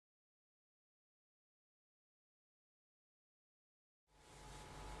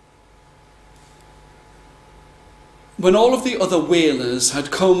When all of the other whalers had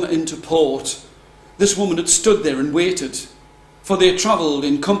come into port, this woman had stood there and waited, for they had travelled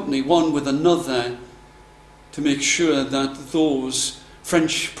in company one with another to make sure that those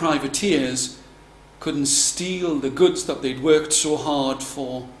French privateers couldn't steal the goods that they'd worked so hard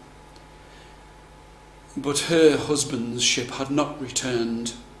for. But her husband's ship had not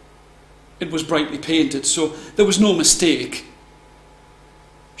returned. It was brightly painted, so there was no mistake.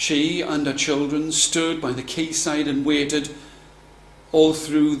 She and her children stood by the quayside and waited all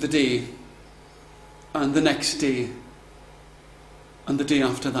through the day, and the next day, and the day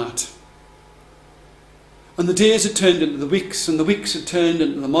after that. And the days had turned into the weeks, and the weeks had turned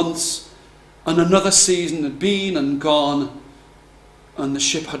into the months, and another season had been and gone, and the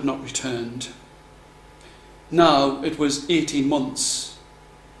ship had not returned. Now it was 18 months.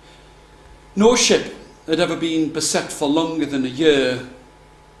 No ship had ever been beset for longer than a year,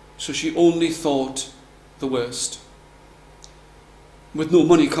 so she only thought the worst. With no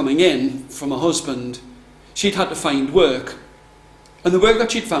money coming in from her husband, she'd had to find work, and the work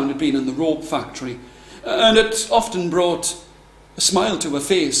that she'd found had been in the rope factory, and it often brought a smile to her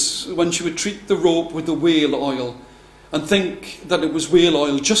face when she would treat the rope with the whale oil and think that it was whale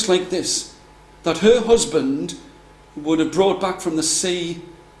oil just like this that her husband would have brought back from the sea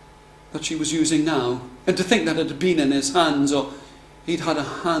that she was using now, and to think that it had been in his hands or he'd had a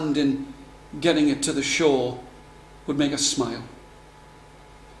hand in getting it to the shore would make her smile.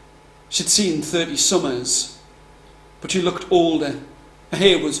 She'd seen 30 summers, but she looked older. Her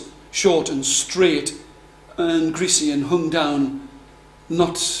hair was short and straight and greasy and hung down,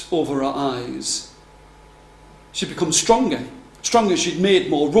 not over her eyes. She'd become stronger. She'd made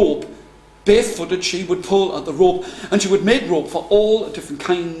more rope. Barefooted she would pull at the rope, and she would make rope for all different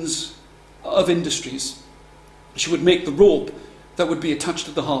kinds of industries. She would make the rope that would be attached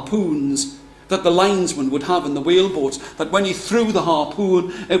to the harpoons that the linesman would have in the whaleboats, that when he threw the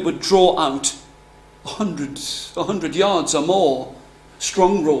harpoon it would draw out 100 yards or more,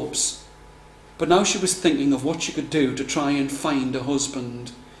 strong ropes. But now she was thinking of what she could do to try and find a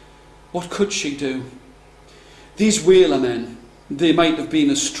husband. What could she do? These whaler men, they might have been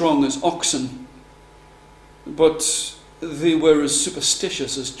as strong as oxen, but they were as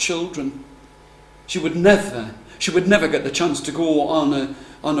superstitious as children. She would never get the chance to go on a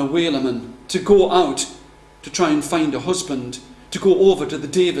whalerman, to go out to try and find a husband, to go over to the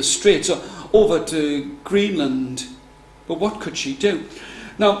Davis Straits or over to Greenland. But what could she do?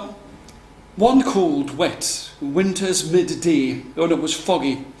 Now, one cold, wet winter's midday, when it was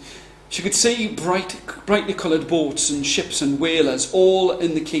foggy, she could see brightly coloured boats and ships and whalers all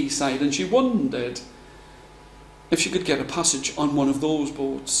in the quayside, and she wondered if she could get a passage on one of those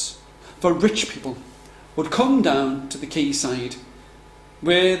boats. For rich people would come down to the quayside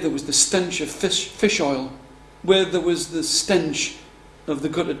where there was the stench of fish oil, where there was the stench of the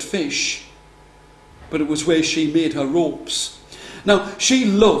gutted fish, but it was where she made her ropes. Now, she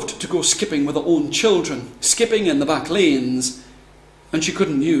loved to go skipping with her own children, skipping in the back lanes, and she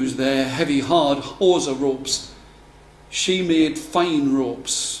couldn't use their heavy, hard hawser ropes. She made fine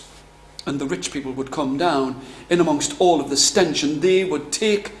ropes, and the rich people would come down in amongst all of the stench, and they would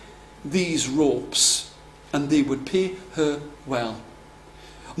take these ropes, and they would pay her well.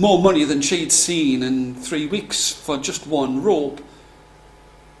 More money than she'd seen in 3 weeks for just one rope,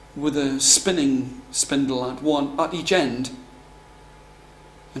 with a spinning spindle at each end.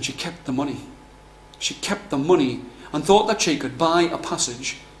 And she kept the money. She kept the money and thought that she could buy a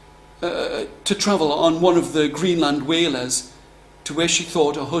passage to travel on one of the Greenland whalers to where she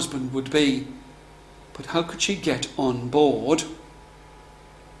thought her husband would be. But how could she get on board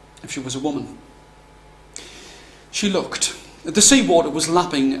if she was a woman? She looked. The seawater was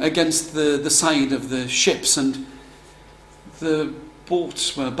lapping against the side of the ships, and the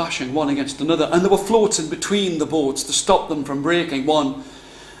boats were bashing one against another, and there were floats in between the boats to stop them from breaking one.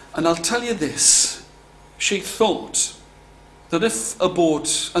 And I'll tell you this, she thought that if a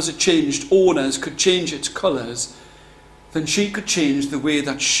boat, as it changed owners, could change its colours, then she could change the way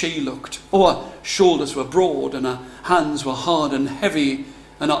that she looked. Oh, her shoulders were broad, and her hands were hard and heavy,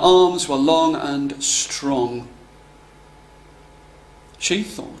 and her arms were long and strong. She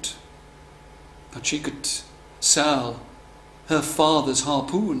thought that she could sell her father's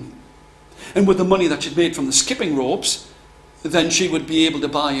harpoon, and with the money that she'd made from the skipping ropes, then she would be able to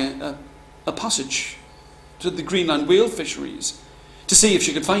buy a passage to the Greenland whale fisheries to see if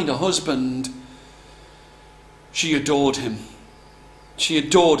she could find a husband. She adored him. She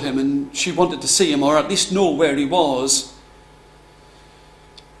adored him, and she wanted to see him, or at least know where he was.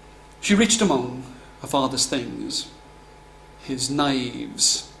 She reached among her father's things, his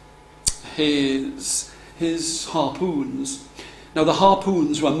knives, his his harpoons. Now the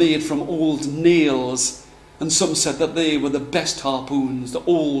harpoons were made from old nails, and some said that they were the best harpoons, the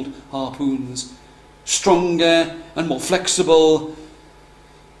old harpoons, stronger and more flexible.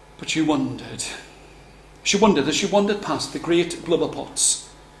 But she wondered as she wandered past the great blubber pots,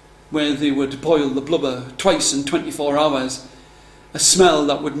 where they would boil the blubber twice in 24 hours, a smell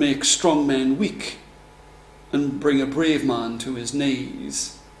that would make strong men weak and bring a brave man to his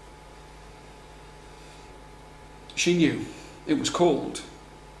knees. She knew it was cold,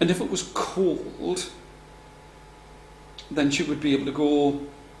 and if it was cold, then she would be able to go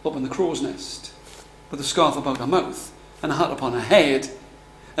up in the crow's nest with a scarf about her mouth and a hat upon her head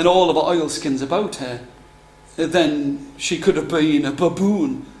and all of her oilskins about her. Then she could have been a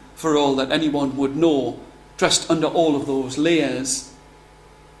baboon for all that anyone would know, dressed under all of those layers.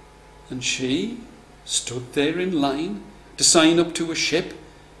 And she stood there in line to sign up to a ship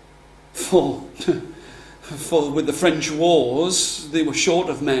for with the French wars, they were short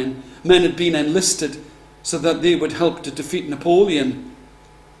of men. Men had been enlisted so that they would help to defeat Napoleon.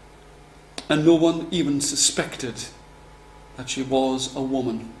 And no one even suspected that she was a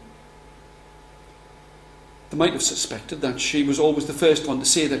woman. They might have suspected that she was always the first one to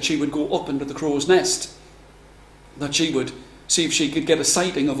say that she would go up into the crow's nest, that she would see if she could get a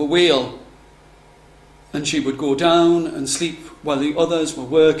sighting of a whale, and she would go down and sleep while the others were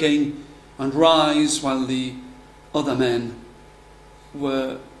working, and rise while the other men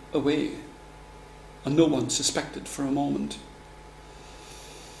were away. And no one suspected for a moment.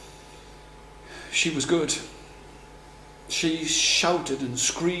 She was good. She shouted and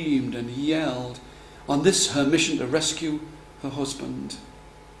screamed and yelled on this her mission to rescue her husband.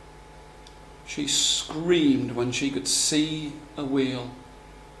 She screamed when she could see a whale,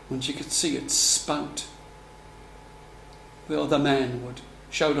 when she could see its spout. The other men would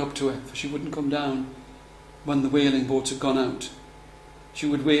shout up to her, for she wouldn't come down when the whaling boats had gone out. She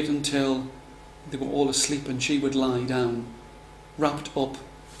would wait until they were all asleep and she would lie down, wrapped up,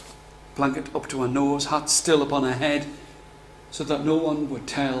 blanket up to her nose, hat still upon her head, so that no one would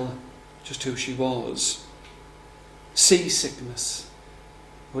tell just who she was. Seasickness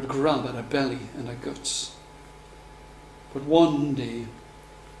would grab at her belly and her guts. But one day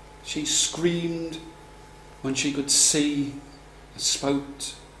she screamed when she could see a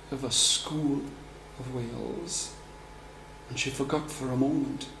spout of a school of whales, and she forgot for a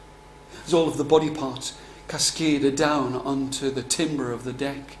moment, as all of the body parts cascaded down onto the timber of the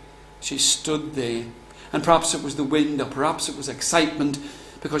deck. She stood there, and perhaps it was the wind, or perhaps it was excitement,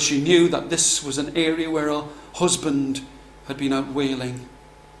 because she knew that this was an area where her husband had been out whaling.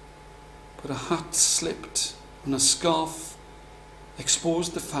 But her hat slipped, and her scarf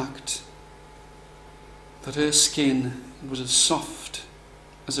exposed the fact that her skin was as soft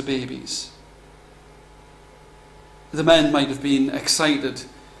as a baby's. The men might have been excited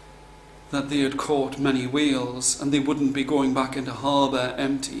that they had caught many whales and they wouldn't be going back into harbour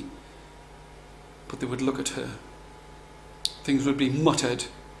empty, but they would look at her. Things would be muttered,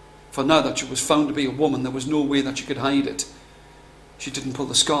 for now that she was found to be a woman, there was no way that she could hide it. She didn't pull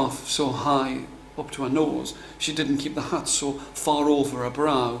the scarf so high up to her nose. She didn't keep the hat so far over her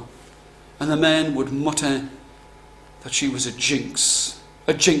brow. And the men would mutter that she was a jinx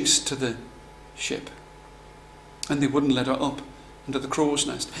to the ship. And they wouldn't let her up into the crow's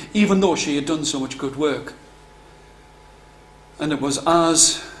nest, even though she had done so much good work. And it was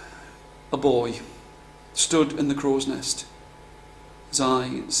as a boy stood in the crow's nest, his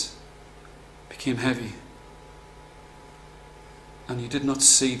eyes became heavy, and he did not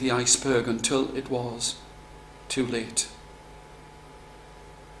see the iceberg until it was too late.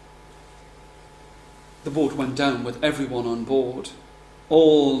 The boat went down with everyone on board,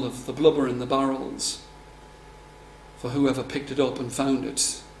 all of the blubber in the barrels. For whoever picked it up and found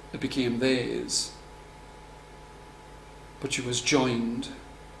it, it became theirs. But she was joined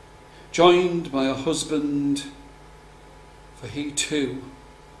by her husband, for he too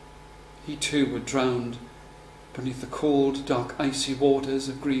had drowned beneath the cold, dark, icy waters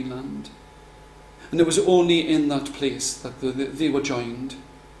of Greenland. And it was only in that place that they were joined.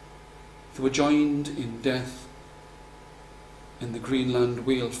 They were joined in death in the Greenland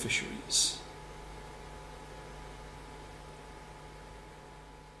whale fisheries.